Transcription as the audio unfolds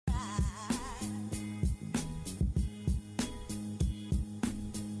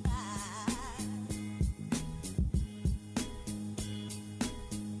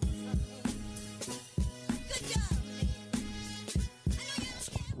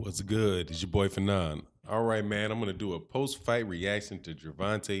What's good? It's your boy Fanon. All right, man. I'm gonna do a post-fight reaction to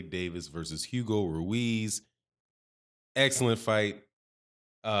Gervonta Davis versus Hugo Ruiz. Excellent fight.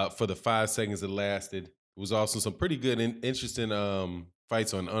 For the 5 seconds it lasted. It was also some pretty good and interesting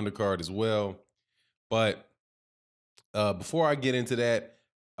fights on undercard as well. But before I get into that,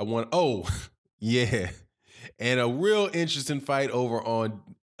 I want yeah, and a real interesting fight over on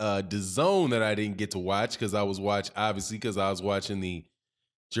DAZN that I didn't get to watch because I was watching the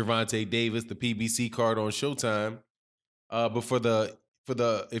Gervonta Davis, the PBC card on Showtime. But for the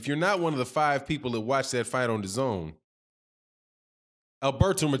if you're not one of the 5 people that watched that fight on DAZN,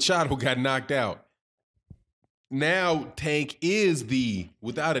 Alberto Machado got knocked out. Now Tank is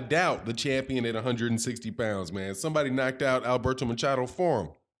without a doubt, the champion at 160 pounds, man. Somebody knocked out Alberto Machado for him.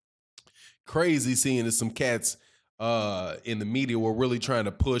 Crazy seeing that some cats in the media were really trying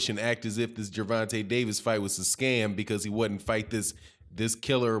to push and act as if this Gervonta Davis fight was a scam because he wouldn't fight this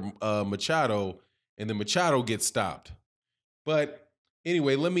killer Machado, and then Machado gets stopped. But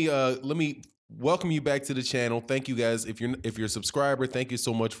anyway, let me welcome you back to the channel. Thank you guys. If you're a subscriber, thank you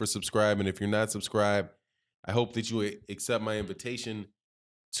so much for subscribing. If you're not subscribed, I hope that you accept my invitation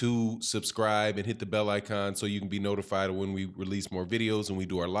to subscribe and hit the bell icon so you can be notified when we release more videos and we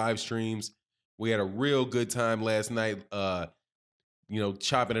do our live streams. We had a real good time last night,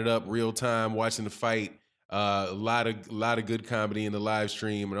 chopping it up real time, watching the fight. A lot of good comedy in the live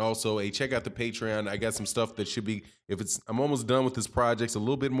stream, and also check out the Patreon. I got some stuff that should be, I'm almost done with this project. It's a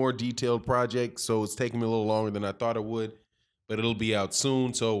little bit more detailed project, so it's taking me a little longer than I thought it would, but it'll be out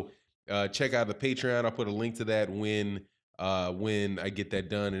soon. So check out the Patreon. I'll put a link to that when I get that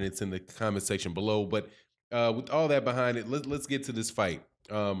done, and it's in the comment section below. But with all that behind it, let's get to this fight.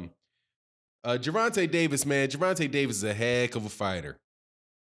 Gervonta Davis, man. Gervonta Davis is a heck of a fighter.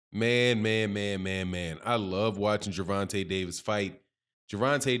 Man. I love watching Gervonta Davis fight.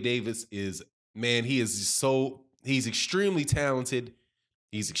 Gervonta Davis is, man, he's extremely talented.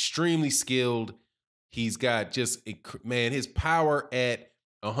 He's extremely skilled. He's got his power at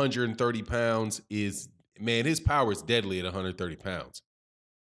 130 pounds his power is deadly at 130 pounds.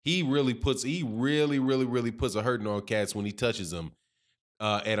 He really puts a hurting on cats when he touches them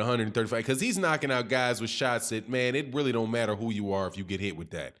at 135, because he's knocking out guys with shots that, man, it really don't matter who you are if you get hit with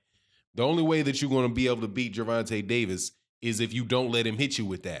that. The only way that you're going to be able to beat Gervonta Davis is if you don't let him hit you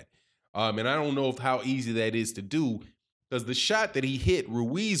with that. And I don't know how easy that is to do, because the shot that he hit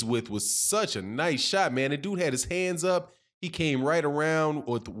Ruiz with was such a nice shot, man. The dude had his hands up. He came right around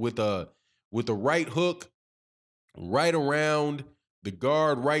with a right hook, right around the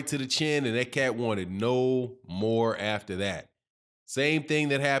guard, right to the chin, and that cat wanted no more after that. Same thing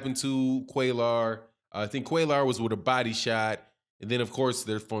that happened to Cuellar. I think Cuellar was with a body shot. And then, of course,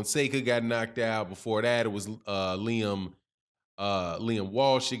 there's Fonseca got knocked out. Before that, it was Liam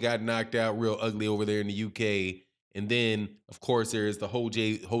Walsh. He got knocked out real ugly over there in the UK. And then, of course, there is the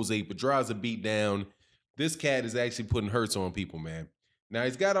Jose Pedraza beatdown. This cat is actually putting hurts on people, man. Now,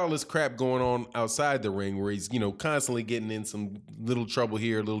 he's got all this crap going on outside the ring where he's, constantly getting in some little trouble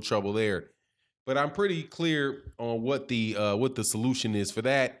here, little trouble there. But I'm pretty clear on what the solution is for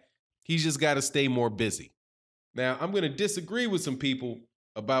that. He's just got to stay more busy. Now, I'm going to disagree with some people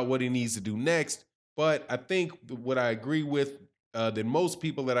about what he needs to do next, but I think what I agree with than most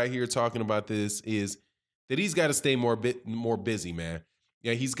people that I hear talking about this is that he's got to stay more busy, man.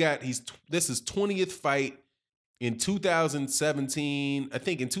 Yeah, this is 20th fight in 2017. I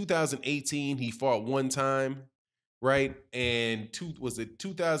think in 2018 he fought one time, right? And was it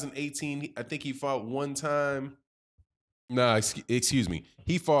 2018? I think he fought one time. No, excuse me.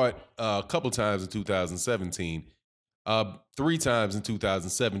 He fought a couple times in 2017. 3 times in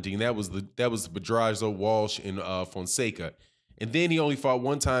 2017. That was Pedraza, Walsh, and Fonseca. And then he only fought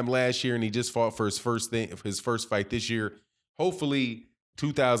one time last year, and he just fought for his first fight this year. Hopefully,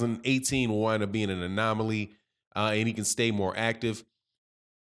 2018 will wind up being an anomaly, and he can stay more active.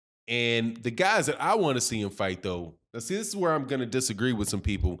 And the guys that I want to see him fight, though, now see, this is where I'm going to disagree with some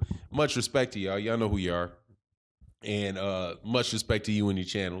people. Much respect to y'all. Y'all know who you are. And much respect to you and your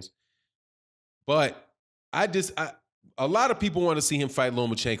channels. But a lot of people want to see him fight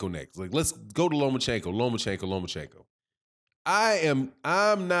Lomachenko next. Like, let's go to Lomachenko.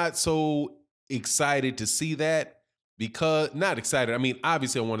 I'm not so excited to see that, because not excited. I mean,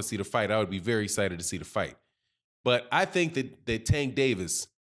 obviously I want to see the fight. I would be very excited to see the fight. But I think that Tank Davis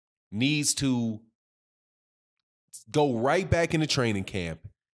needs to go right back into training camp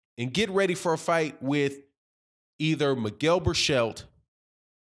and get ready for a fight with either Miguel Berchelt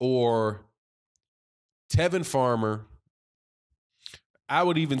or Tevin Farmer. I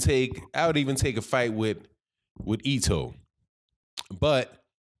would even take a fight with Ito. But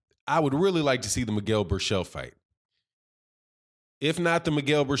I would really like to see the Miguel Burchell fight. If not the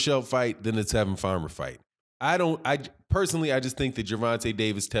Miguel Burchell fight, then the Tevin Farmer fight. I personally, I just think that Gervonta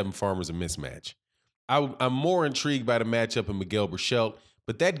Davis, Tevin Farmer is a mismatch. I'm more intrigued by the matchup of Miguel Burchell,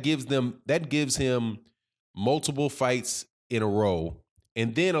 but that gives him multiple fights in a row,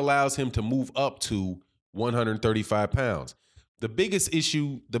 and then allows him to move up to 135 pounds. The biggest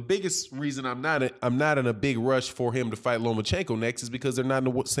reason I'm not in a big rush for him to fight Lomachenko next is because they're not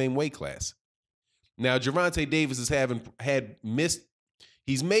in the same weight class. Now, Gervonta Davis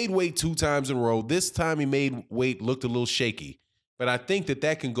he's made weight 2 times in a row. This time he made weight, looked a little shaky. But I think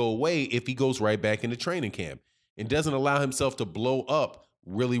that can go away if he goes right back into training camp and doesn't allow himself to blow up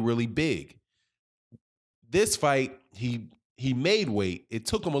really, really big. This fight, he made weight. It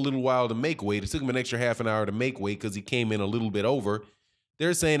took him a little while to make weight. It took him an extra half an hour to make weight because he came in a little bit over.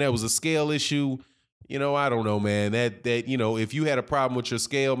 They're saying that was a scale issue. I don't know, man. That if you had a problem with your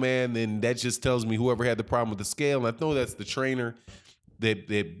scale, man, then that just tells me whoever had the problem with the scale, and I know that's the trainer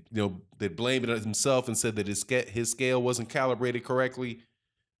that blamed it on himself and said that his scale wasn't calibrated correctly.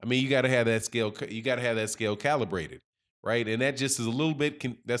 I mean, you got to have that scale. You got to have that scale calibrated, right? And that just is a little bit.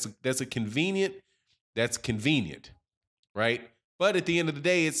 That's convenient, right? But at the end of the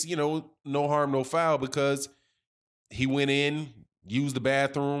day, it's no harm, no foul, because he went in, used the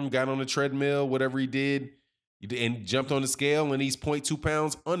bathroom, got on the treadmill, whatever he did, and jumped on the scale, and he's 0.2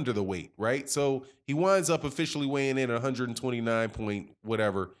 pounds under the weight, right? So he winds up officially weighing in at 129 point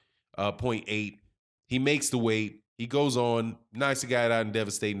whatever, 0.8. He makes the weight. He goes on, knocks the guy out in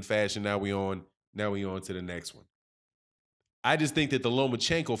devastating fashion. Now we on to the next one. I just think that the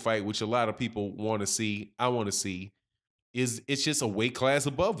Lomachenko fight, which a lot of people want to see, I want to see, it's just a weight class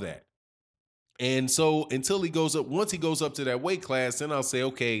above that. And so until he goes up, once he goes up to that weight class, then I'll say,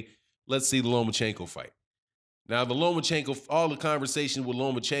 okay, let's see the Lomachenko fight. Now, all the conversation with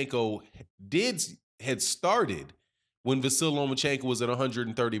Lomachenko had started when Vasyl Lomachenko was at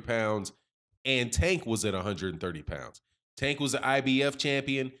 130 pounds and Tank was at 130 pounds. Tank was the IBF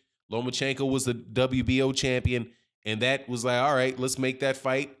champion. Lomachenko was the WBO champion. And that was like, all right, let's make that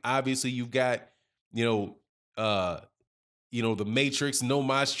fight. Obviously, you've got, the Matrix,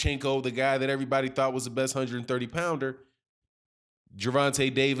 Lomachenko, the guy that everybody thought was the best 130 pounder.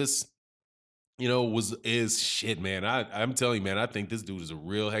 Gervonta Davis, is shit, man. I'm telling you, man, I think this dude is a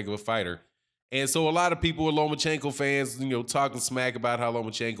real heck of a fighter. And so a lot of people are Lomachenko fans, talking smack about how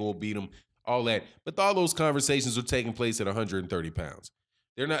Lomachenko will beat him, all that. But all those conversations are taking place at 130 pounds.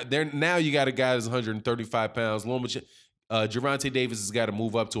 Now you got a guy that's 135 pounds. Gervonta Davis has got to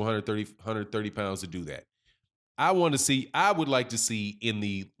move up to 130 pounds to do that. I would like to see in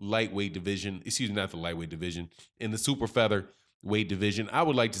the lightweight division, not the lightweight division, in the super featherweight division, I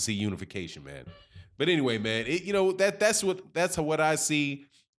would like to see unification, man. But anyway, man, that's what I see.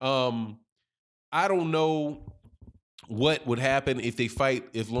 I don't know what would happen if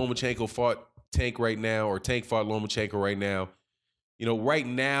Lomachenko fought Tank right now, or Tank fought Lomachenko right now. Right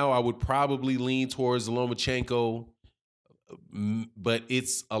now I would probably lean towards Lomachenko, but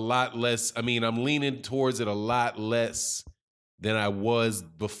it's a lot less. I mean, I'm leaning towards it a lot less than I was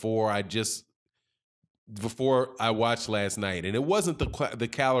before I watched last night. And it wasn't the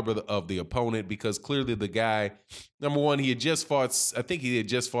caliber of the opponent, because clearly the guy, number one, I think he had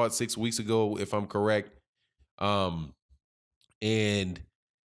just fought 6 weeks ago, if I'm correct. And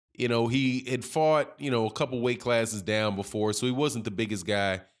he had fought, a couple weight classes down before, so he wasn't the biggest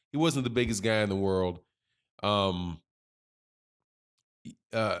guy. He wasn't the biggest guy in the world.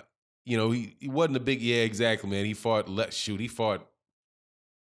 He wasn't a big, yeah, exactly, man. He fought,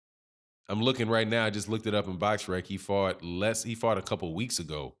 I'm looking right now, I just looked it up in BoxRec. He fought a couple weeks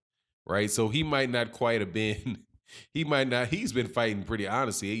ago, right? So he might not quite have been, he's been fighting pretty,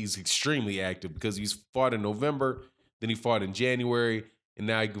 honestly. He's extremely active, because he's fought in November, then he fought in January, and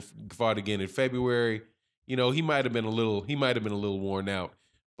now he fought again in February. He might have been a little worn out.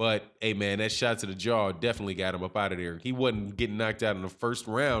 But, hey, man, that shot to the jaw definitely got him up out of there. He wasn't getting knocked out in the first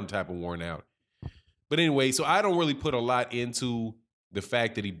round type of worn out. But anyway, so I don't really put a lot into the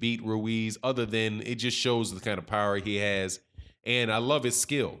fact that he beat Ruiz, other than it just shows the kind of power he has. And I love his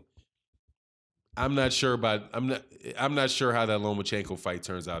skill. I'm not sure how that Lomachenko fight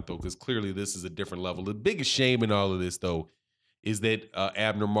turns out, though, because clearly this is a different level. The biggest shame in all of this, though, is that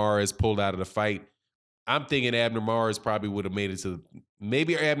Abner Mares pulled out of the fight. I'm thinking Abner Mares probably would have made it to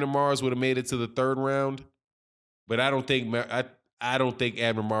the third round, but I don't think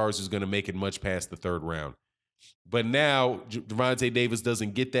Abner Mares is going to make it much past the third round. But now Gervonta Davis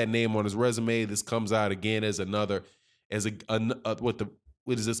doesn't get that name on his resume. This comes out again as maybe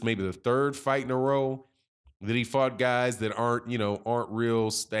the third fight in a row That he fought guys that aren't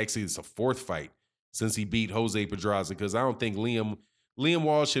real. Actually, it's a fourth fight since he beat Jose Pedraza, because I don't think Liam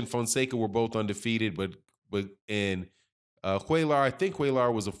Walsh and Fonseca were both undefeated, but and Cuellar, I think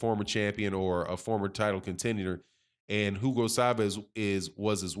Cuellar was a former champion or a former title contender, and Hugo Chavez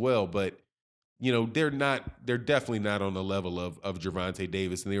was as well. But they're definitely not on the level of Gervonta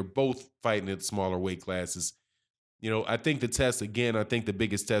Davis, and they're both fighting at smaller weight classes. I think the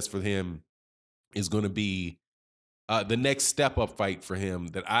biggest test for him is going to be the next step up fight for him.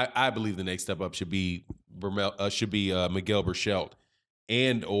 That I believe the next step up should be Miguel Berchelt,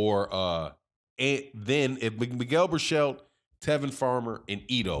 and then if Miguel Berchelt, Tevin Farmer, and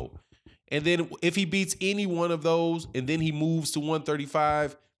Ito. And then if he beats any one of those and then he moves to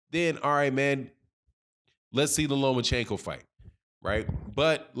 135, then all right, man, let's see the Lomachenko fight, right?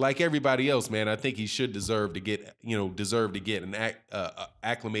 But like everybody else, man, I think he should deserve to get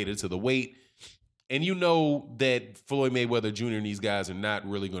acclimated to the weight. And that Floyd Mayweather Jr. and these guys are not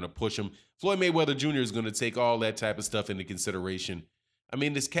really going to push him. Floyd Mayweather Jr. is going to take all that type of stuff into consideration. I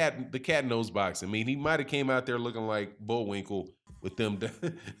mean, the cat knows boxing. I mean, he might have came out there looking like Bullwinkle with them,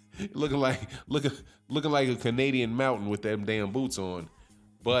 looking like a Canadian mountain with them damn boots on.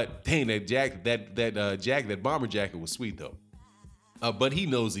 But dang, that bomber jacket was sweet though. But he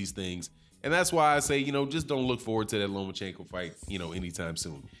knows these things, and that's why I say, just don't look forward to that Lomachenko fight, anytime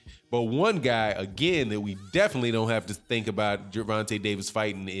soon. But one guy again that we definitely don't have to think about Gervonta Davis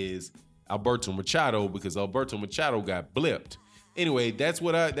fighting is Alberto Machado, because Alberto Machado got blipped. Anyway, that's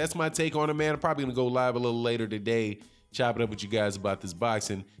my take on it, man. I'm probably gonna go live a little later today, chop it up with you guys about this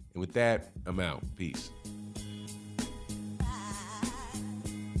boxing. And with that, I'm out. Peace.